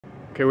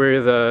Okay,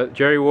 we're the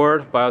Jerry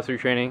Ward, BIO-S3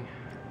 Training,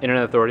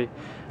 Internet Authority.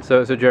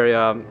 So Jerry,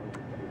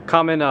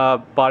 common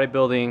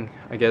bodybuilding,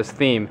 I guess,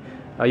 theme.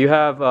 You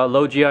have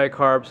low GI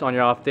carbs on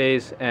your off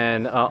days,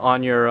 and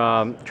on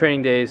your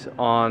training days,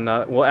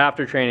 well,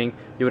 after training,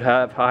 you would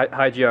have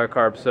high GI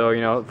carbs. So,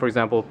 you know, for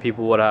example,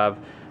 people would have,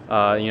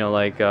 you know,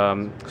 like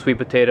sweet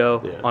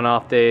potato on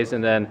off days,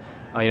 and then,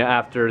 you know,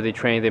 after they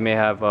train, they may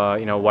have,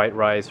 you know, white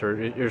rice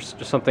or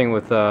just something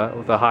with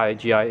a high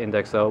GI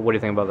index. So, what do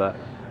you think about that?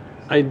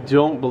 I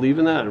don't believe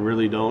in that. I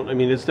really don't. I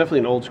mean, it's definitely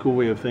an old school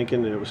way of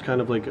thinking, and it was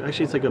kind of like,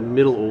 actually, it's like a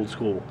middle old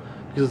school.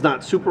 Because it's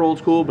not super old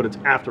school, but it's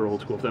after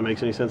old school, if that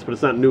makes any sense, but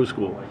it's not new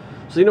school.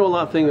 So you know a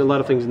lot of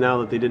things now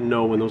that they didn't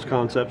know when those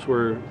concepts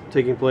were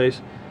taking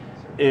place.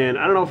 And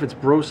I don't know if it's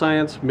bro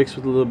science mixed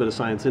with a little bit of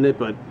science in it,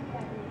 but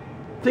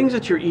things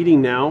that you're eating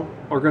now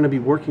are going to be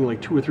working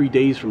like 2 or 3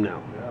 days from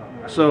now.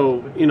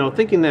 So, you know,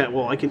 thinking that,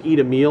 well, I can eat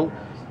a meal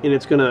and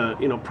it's going to,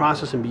 you know,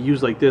 process and be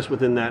used like this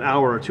within that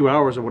hour or 2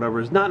 hours or whatever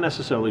is not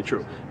necessarily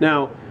true.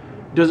 Now,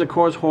 does it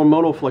cause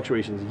hormonal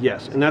fluctuations?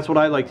 Yes, and that's what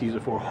I like to use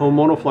it for,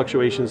 hormonal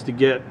fluctuations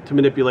to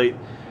manipulate,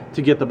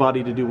 to get the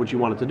body to do what you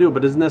want it to do,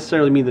 but it doesn't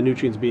necessarily mean the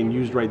nutrients being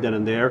used right then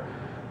and there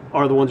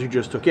are the ones you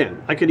just took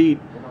in. I could eat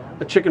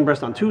a chicken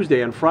breast on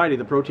Tuesday, and Friday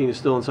the protein is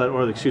still inside,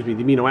 or excuse me,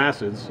 the amino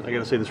acids, I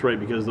gotta say this right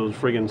because those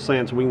friggin'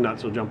 Sans wing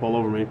nuts will jump all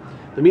over me.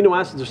 The amino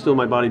acids are still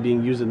my body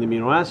being used in the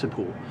amino acid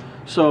pool.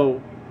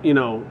 So, you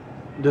know,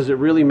 does it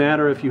really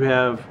matter if you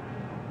have,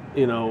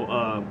 you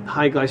know,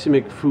 high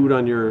glycemic food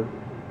on your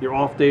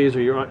off days,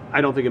 or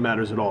I don't think it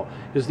matters at all.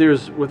 Because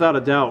there's, without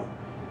a doubt,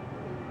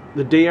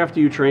 the day after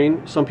you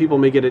train, some people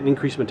may get an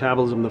increased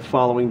metabolism the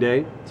following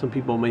day, some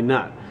people may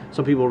not.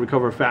 Some people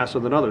recover faster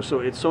than others. So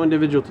it's so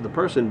individual to the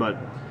person, but,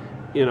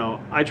 you know,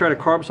 I tried a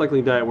carb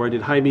cycling diet where I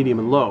did high, medium,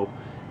 and low,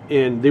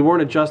 and they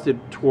weren't adjusted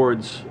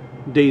towards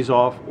days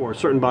off or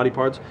certain body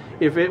parts.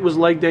 If it was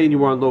leg day and you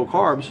were on low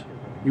carbs,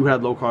 you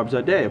had low carbs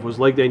that day. If it was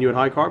leg day and you had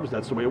high carbs,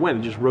 that's the way it went.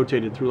 It just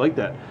rotated through like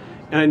that.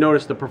 And I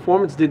noticed the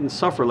performance didn't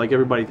suffer like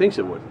everybody thinks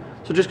it would.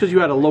 So just because you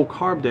had a low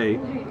carb day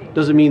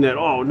doesn't mean that,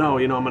 oh no,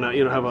 you know, I'm gonna,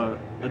 you know, have a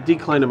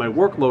decline in my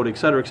workload, et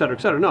cetera, et cetera, et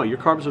cetera. No, your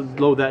carbs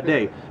are low that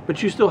day,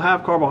 but you still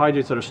have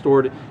carbohydrates that are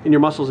stored in your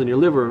muscles and your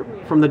liver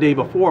from the day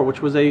before,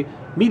 which was a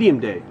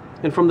medium day,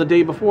 and from the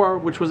day before,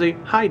 which was a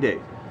high day.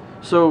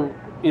 So,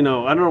 you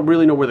know, I don't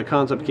really know where the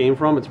concept came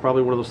from. It's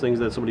probably one of those things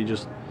that somebody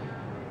just,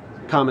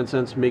 common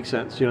sense makes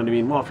sense, you know what I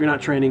mean? Well, if you're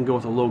not training, go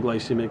with a low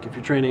glycemic. If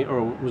you're training,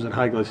 or was it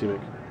high glycemic?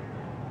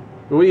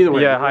 Well, either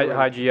way. Yeah,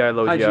 high GI,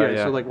 low GI.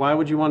 Yeah. So like, why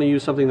would you want to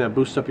use something that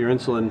boosts up your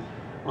insulin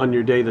on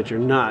your day that you're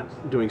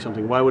not doing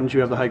something? Why wouldn't you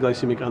have the high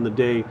glycemic on the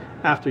day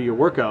after your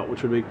workout,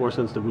 which would make more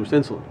sense to boost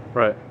insulin?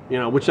 Right. You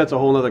know, which that's a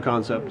whole other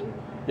concept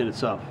in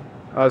itself.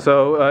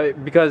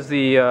 Because the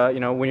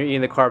you know, when you're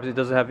eating the carbs, it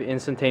doesn't have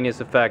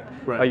instantaneous effect.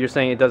 Right. You're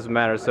saying it doesn't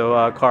matter. So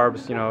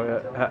carbs, you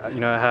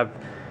know, have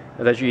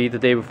that you eat the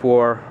day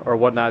before or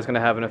whatnot is going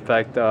to have an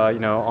effect, you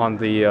know, on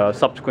the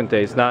subsequent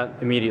days, not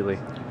immediately.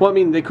 Well, I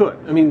mean, they could.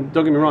 I mean,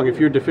 don't get me wrong. If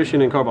you're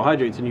deficient in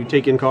carbohydrates and you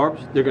take in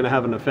carbs, they're going to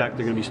have an effect.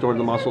 They're going to be stored in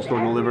the muscle,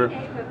 stored in the liver.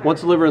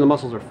 Once the liver and the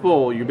muscles are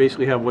full, you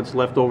basically have what's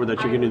left over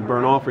that you're going to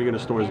burn off, or you're going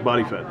to store as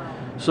body fat.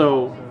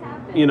 So,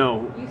 you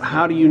know,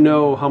 how do you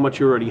know how much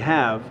you already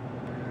have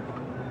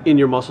in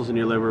your muscles and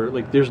your liver?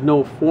 Like, there's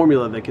no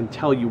formula that can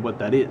tell you what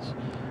that is.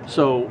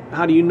 So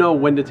how do you know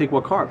when to take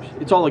what carbs?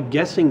 It's all a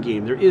guessing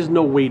game. There is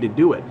no way to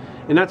do it.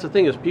 And that's the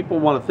thing, is people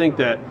want to think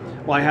that,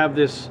 well, I have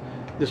this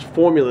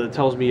formula that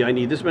tells me I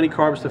need this many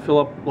carbs to fill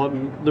up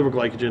liver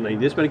glycogen, I need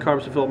this many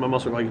carbs to fill up my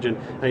muscle glycogen,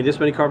 I need this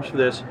many carbs for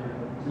this.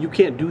 You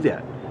can't do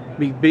that,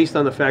 based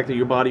on the fact that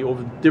your body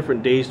over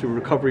different days through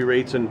recovery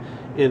rates and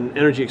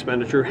energy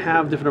expenditure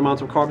have different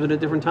amounts of carbs at a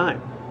different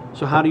time.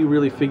 So how do you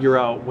really figure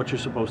out what you're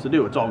supposed to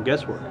do? It's all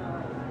guesswork.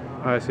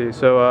 I see.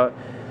 So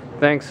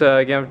thanks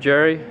again,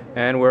 Jerry,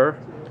 and we're...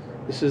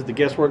 This is the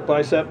Guesswork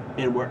Bicep,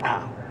 and we're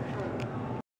out.